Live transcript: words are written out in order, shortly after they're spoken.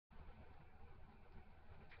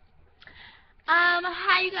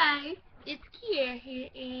Hi you guys, it's Kiera here,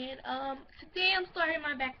 and today I'm starting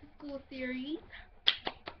my back to school series.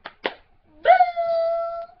 Boom!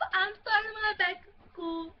 I'm starting my back to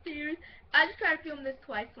school series. I just tried to film this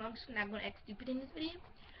twice, so I'm just not gonna act stupid in this video.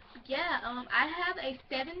 But yeah, I have a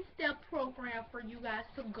 7-step program for you guys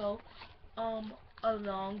to go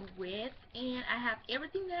along with, and I have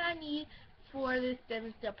everything that I need for this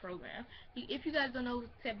 7-step program. If you guys don't know what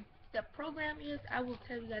 7-step program is, I will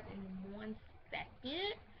tell you guys in 1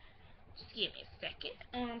 second. Just give me a second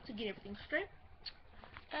to get everything straight,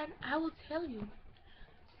 and I will tell you.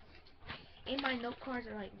 And my note cards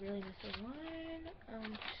are like really missing. 1,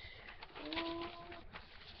 2,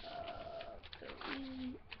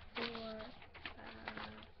 3, 4, 5,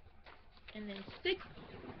 and then 6.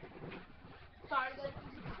 Sorry, guys.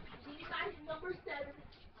 These guys number 7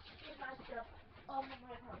 is my stuff. My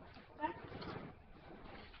program. Okay.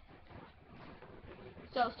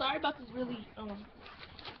 So sorry about this really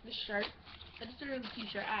this shirt. But it's a really cute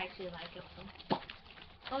shirt. I actually like it.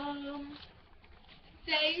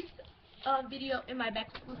 Today's video in my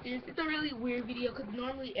back to school series. It's a really weird video because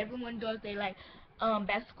normally everyone does a like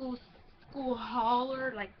back to school haul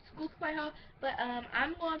or like school supply haul, but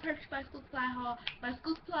I'm going to purchase my school supply haul. My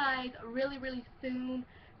school supplies really soon,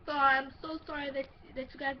 so I'm so sorry that you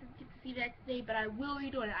guys didn't get to see that today, but I will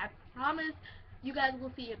be doing it. I promise you guys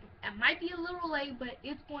will see it. It might be a little late, but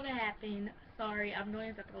it's going to happen. Sorry, I'm doing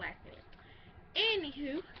it at the last minute.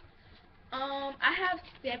 Anywho, I have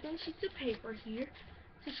 7 sheets of paper here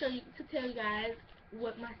to tell you guys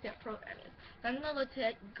what my step program is. So I'm gonna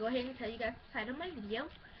go ahead and tell you guys the title of my video.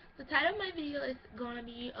 The title of my video is gonna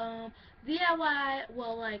be DIY,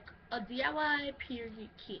 well, like a DIY period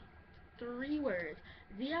kit. 3 words.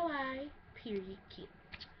 DIY period kit.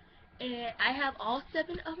 And I have all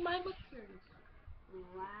 7 of my materials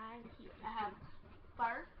right here. I have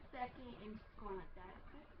first, second, and just going like that.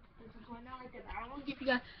 Okay? Just going out like that. I don't want to give you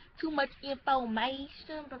guys too much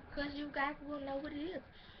information because you guys will know what it is.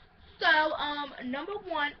 So, number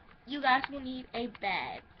 1, you guys will need a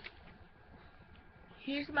bag.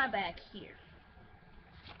 Here's my bag here.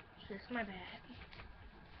 Here's my bag.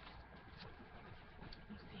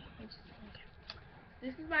 Let's see. Okay.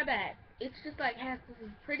 This is my bag. It's just like has this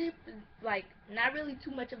pretty, like, not really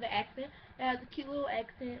too much of an accent. It has a cute little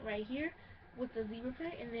accent right here with the zebra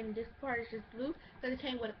print, and then this part is just blue. So it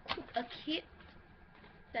came with a kit.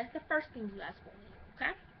 That's the first thing you guys will need.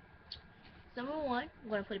 Okay. Number 1, I'm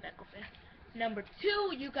gonna put it back over there. Number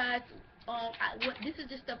 2, you guys, this is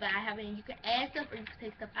just stuff that I have, and you can add stuff or you can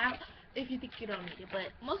take stuff out if you think you don't need it.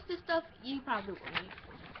 But most of this stuff you probably will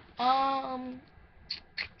need.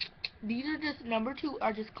 These are just number 2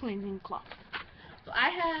 are just cleansing cloths. So I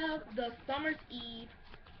have the Summer's Eve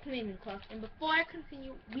cleansing cloth, and before I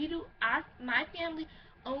continue, my family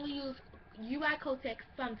only use UI Kotex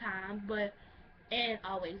sometimes, but and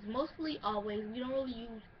always. Mostly always. We don't really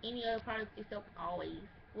use any other products except always.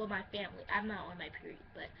 Well, my family. I'm not on my period,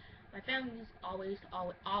 but my family uses always,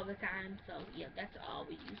 all the time. So yeah, that's all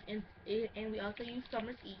we use. And we also use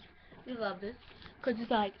Summer's Eve. We love this because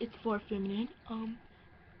it's like it's for feminine,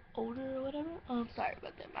 older or whatever. Sorry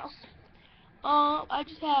about that, mouse. I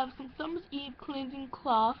just have some Summer's Eve cleansing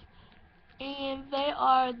cloth, and they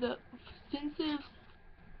are the sensitive.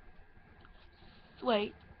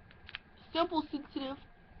 Wait. Simple sensitive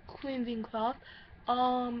cleansing cloth.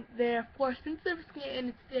 They're for sensitive skin, and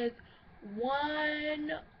it says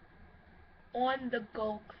 1 on the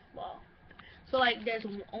go cloth. So like there's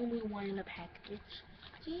only 1 in a package.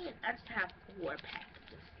 Gee, I just have 4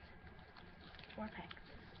 packages. 4 packages.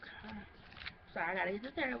 Okay. Sorry, I gotta get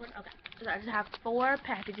the third one. Okay. So I just have 4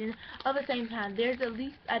 packages of the same kind. There's at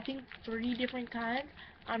least I think 3 different kinds.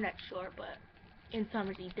 I'm not sure, but in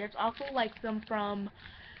Summer's Eve. There's also like some from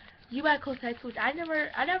UI Kotex, which I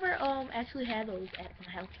never actually had those at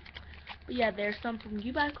my house. But yeah, there's some from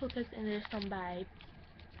UI Kotex, and there's some by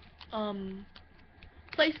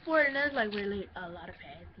Place Sport, and there's like really a lot of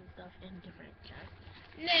pads and stuff and different kinds.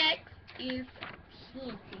 Next is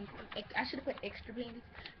panties. I should have put extra panties,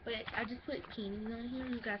 but I just put panties on here.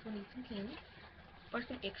 You guys will need some panties or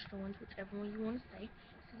some extra ones, whichever one you want to say.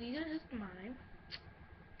 So these are just mine.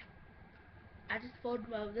 I just folded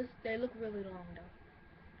them over. They look really long though.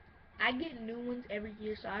 I get new ones every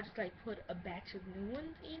year, so I just like put a batch of new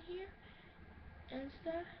ones in here and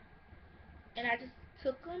stuff. And I just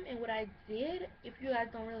took them, and what I did, if you guys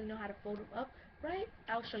don't really know how to fold them up, right,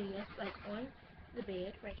 I'll show you guys, like on the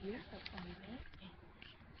bed right here. On the bed.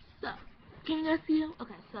 So, can you guys see them?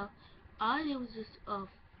 Okay, so all I did was just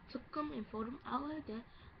took them and fold them out like that.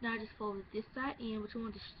 Now I just folded this side in, which I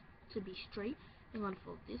want to be straight. I'm gonna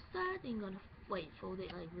fold this side, and I'm gonna fold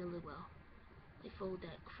it like really well. They fold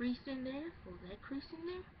that crease in there, fold that crease in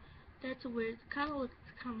there. That's where it kind of looks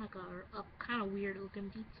kind of like a kind of weird looking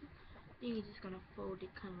pizza. Then you're just gonna fold it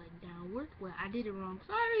kind of like downward. Well, I did it wrong.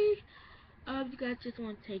 Sorry. You guys just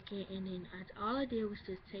want to take it, and then all I did was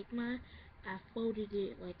just take I folded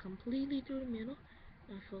it like completely through the middle.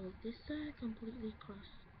 I folded this side completely across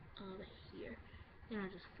here. Then I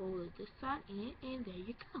just folded this side in, and there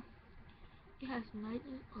you go. It has nice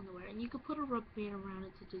underwear, and you can put a rubber band around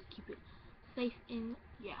it to just keep it safe and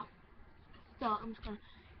yeah. So I'm just gonna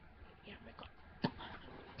make up.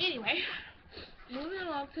 Anyway, moving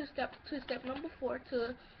along to step number 4,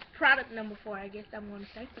 to product number 4, I guess I'm gonna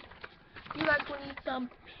say. You guys will need some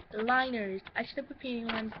liners. I should have put painting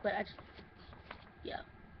lines, but yeah.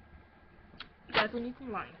 You guys will need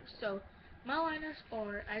some liners. So my liners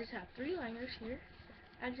are, I just have 3 liners here.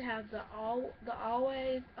 I just have the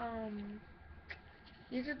always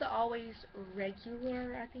these are the always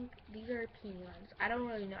regular. I think these are painting lines. I don't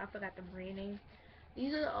really know. I forgot the brand name.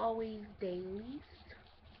 These are the always dailies.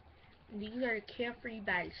 These are the Carefree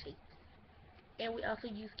body shapes. And we also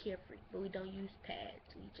use Carefree, but we don't use pads.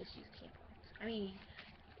 We just use tampons. I mean,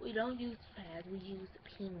 we don't use pads. We use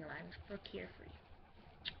painting lines for Carefree.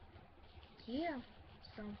 Yeah.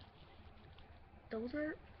 So those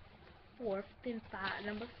are 4th and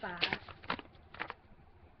number 5.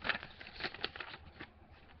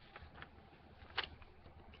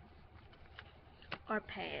 Are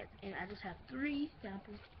pads, and I just have 3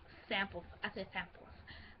 samples. I said samples.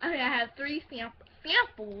 I mean, I have 3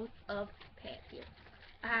 samples of pads here.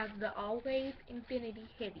 I have the Always Infinity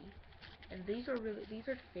Heavy, and these are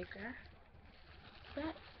thicker.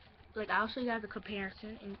 But like, I'll show you guys a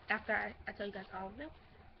comparison, and after I tell you guys all of them.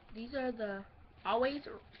 These are the Always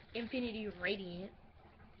Infinity Radiant.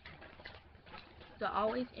 The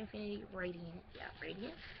Always Infinity Radiant. Yeah,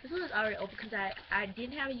 Radiant. This one is already open because I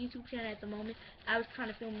didn't have a YouTube channel at the moment. I was trying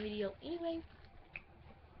to film a video anyway.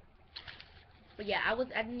 But yeah, I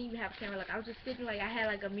didn't even have a camera. Like, I was just sitting, like, I had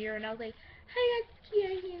like a mirror, and I was like, hey, that's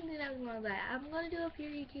cute, and then I was going like, I'm gonna do a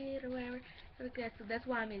period kid or whatever. So that's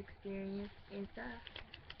why I'm experienced and stuff.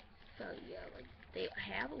 So yeah, like, they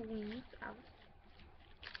have wings.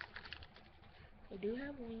 They do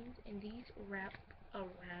have wings, and these wrap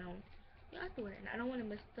around your underwear. And I don't want to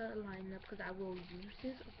mess the line up because I will use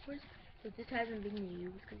this, of course. But this hasn't been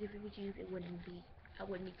used, because if it was used, I wouldn't be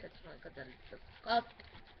touching it because it's disgusting.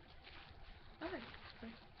 Alright, so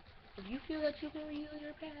if you feel that you can reuse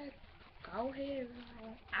your pads, go ahead.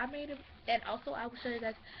 I made a, and also I will show you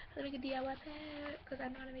guys how to make a DIY pad, because I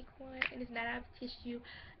know how to make one, and it's not out of tissue.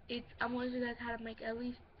 I'm going to show you guys how to make at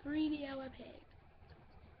least 3 DIY pads.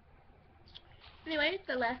 Anyway,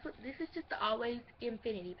 the last one, this is just the Always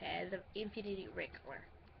Infinity pad, the Infinity Regular.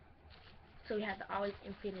 So we have the Always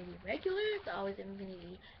Infinity Regular, the Always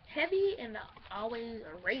Infinity Heavy, and the Always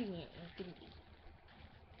Radiant Infinity.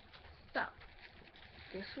 So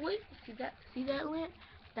this one, see that one?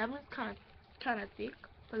 That one's kind of thick,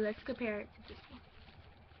 but let's compare it to this one.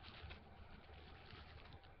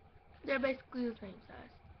 They're basically the same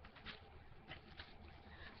size.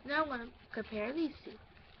 Now I'm gonna compare these two.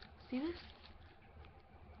 See this?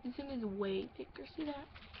 This one is way thicker. See that?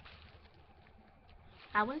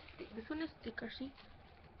 This one is thicker. See?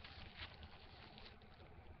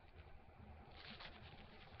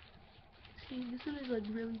 See, this one is like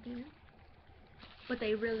really thin, but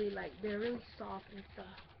they're really soft and stuff.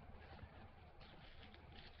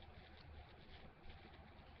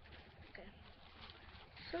 Okay.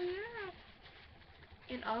 So yeah.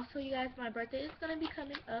 And also, you guys, my birthday is gonna be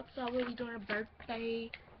coming up, so I will be doing a birthday.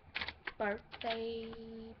 I'm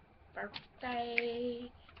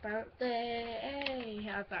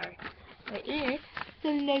sorry. But yeah,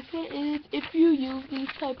 the next one is, if you use these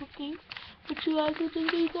type of things, but you guys will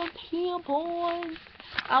just need some tampons.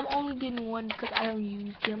 I'm only getting one because I don't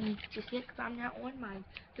use them just yet, because I'm not on mine.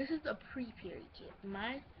 This is a pre-period kit.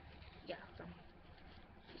 Mine, yeah, so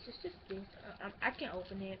it's just this. I can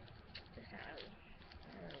open it. It's not really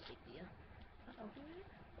a big deal. I'll open it.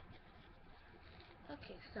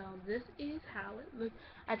 Okay, so this is how it looks.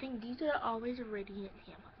 I think these are Always Radiant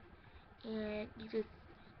tampons. And you just,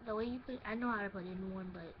 the way you put it, I know how to put it in one,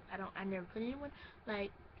 but I never put it in one.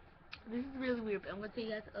 Like, this is really weird, but I'm going to tell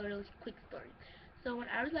you guys a really quick story. So when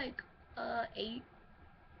I was like 8,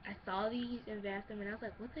 I saw these in the bathroom, and I was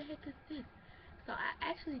like, what the heck is this? So I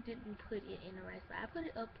actually didn't put it in the right spot. I put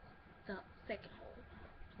it up the second hole,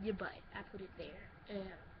 your butt. I put it there,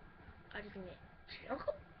 and I just went,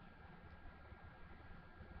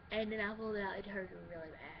 and then I pulled it out. It hurt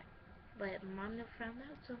really bad, but mom never found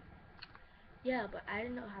out. So yeah, but I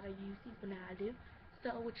didn't know how to use these, but now I do. So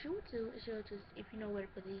what you would do is, you'll just, if you know where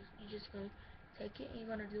to put these, you just gonna take it and you're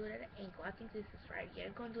gonna do it at an angle. I think this is right. Yeah,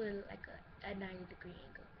 you're gonna do it like a 90-degree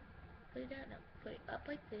angle. Put it down, no, put it up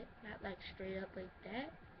like this, not like straight up like that.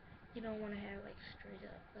 You don't want to have like straight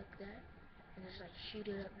up like that, and just like shoot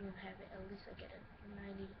it up. You want to have it at least like at a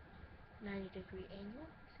 90-degree angle.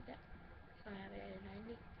 See that? So I have it at a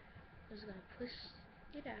 90. I'm just gonna push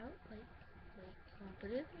it out like you're gonna put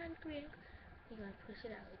it at a 90-degree angle. You're gonna push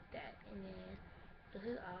it out like that, and then this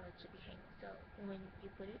is all it should be hanging. So when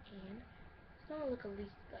you put it in, it's gonna look at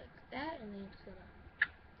least like that, and then it's gonna,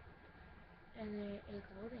 and then it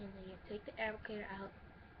goes, and then you take the applicator out,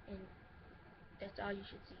 and that's all you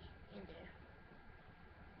should see in there.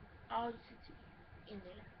 All you should see in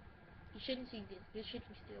there. You shouldn't see this. This should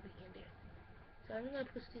still be in there. So I'm gonna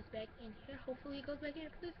push this back in here. Hopefully it goes back in.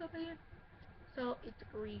 Please go back in. So it's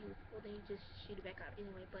reusable. Then you just shoot it back out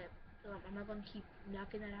anyway. But I'm not gonna keep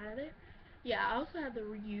knocking that out of there. Yeah, I also have the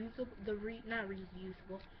reusable, not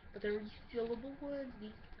reusable, but the resealable ones.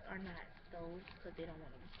 These are not those because they don't want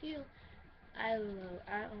to be sealed.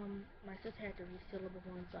 My sister had the resealable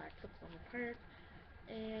ones, so I took some of hers.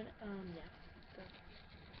 And yeah. So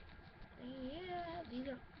yeah, these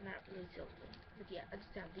are not really sealable. But yeah, I just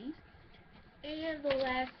found these. And the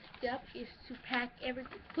last step is to pack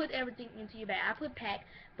everything, put everything into your bag. I put pack,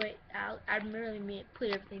 but I really meant put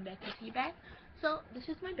everything back into your bag. So this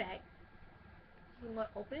is my bag. I'm gonna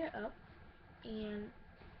open it up, and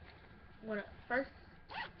I'm gonna first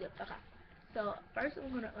step. Okay. So first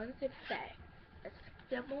I'm gonna unzip the bag. That's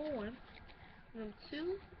step number one. Number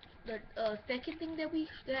two, the second thing that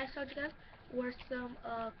I showed you guys were some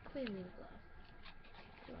cleaning gloves.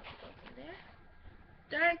 So I'll put those in there.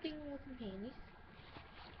 Third thing was some panties.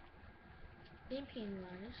 Then panty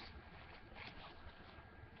liners.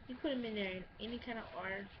 You put them in there in any kind of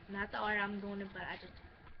order. Not the order I'm doing it, but I just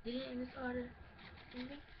did it in this order.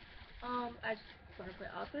 I just gonna put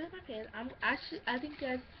all three of my pants. I think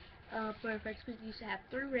that for first week you should have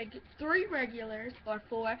three regulars or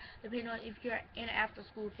four, depending on if you're in an after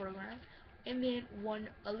school program, and then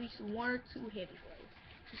at least one or two heavy flags.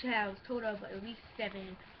 You should have a total of at least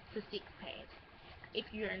 7 to 6 pants if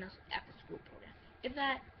you're in an after school program. If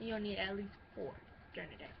not, then you'll need at least 4 during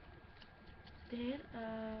the day. Then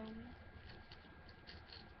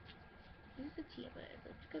this is a tea bag.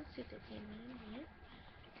 Let's go sit the tea in.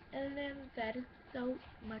 And then that is so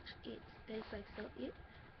much it. That is like so it.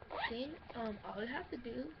 Then all you have to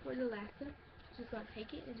do for the last one, just gonna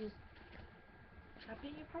take it and just drop it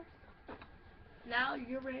in your purse. Now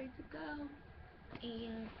you're ready to go.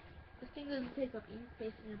 And this thing doesn't take up any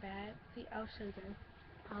space in your bag. See, I'll show you guys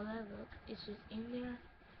how that looks. It's just in there,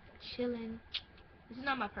 chilling. This is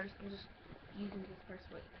not my purse. I'm just using this purse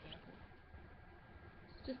for example.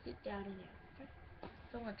 Just sit down in there. Okay?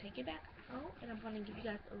 So I'm gonna take it back out, and I'm gonna give you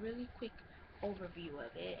guys a really quick overview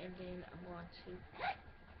of it, and then I'm going to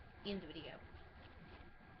end the video.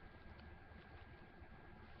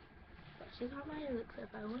 So this is how my hair looks.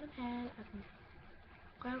 If I want a pad, I can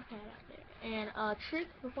grab a pad out there. And trick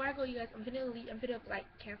before I go, you guys, I'm gonna like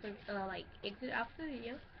carefully like exit out the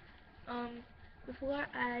video. Before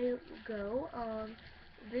I go,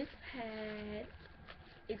 this pad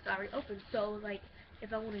is already open, so like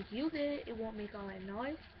if I want to use it, it won't make all that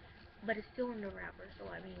noise, but it's still in the wrapper. So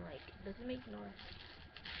I mean, like, does it make noise?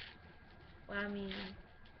 Well, I mean,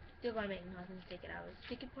 still gonna make noise and take it out of the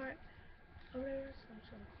sticky part or whatever. So I'm just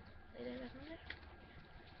gonna lay that back on there.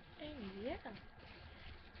 And yeah.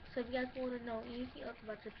 So if you guys want to know anything else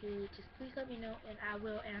about your period, just please let me know, and I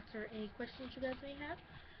will answer any questions you guys may have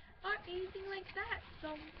or anything like that.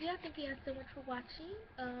 So yeah, thank you guys so much for watching.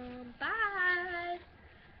 Bye.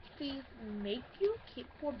 Please make your kit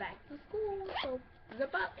for back to school. So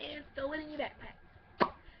zip up and throw it in your backpack.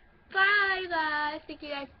 Bye guys. Thank you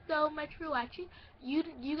guys so much for watching. You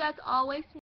guys always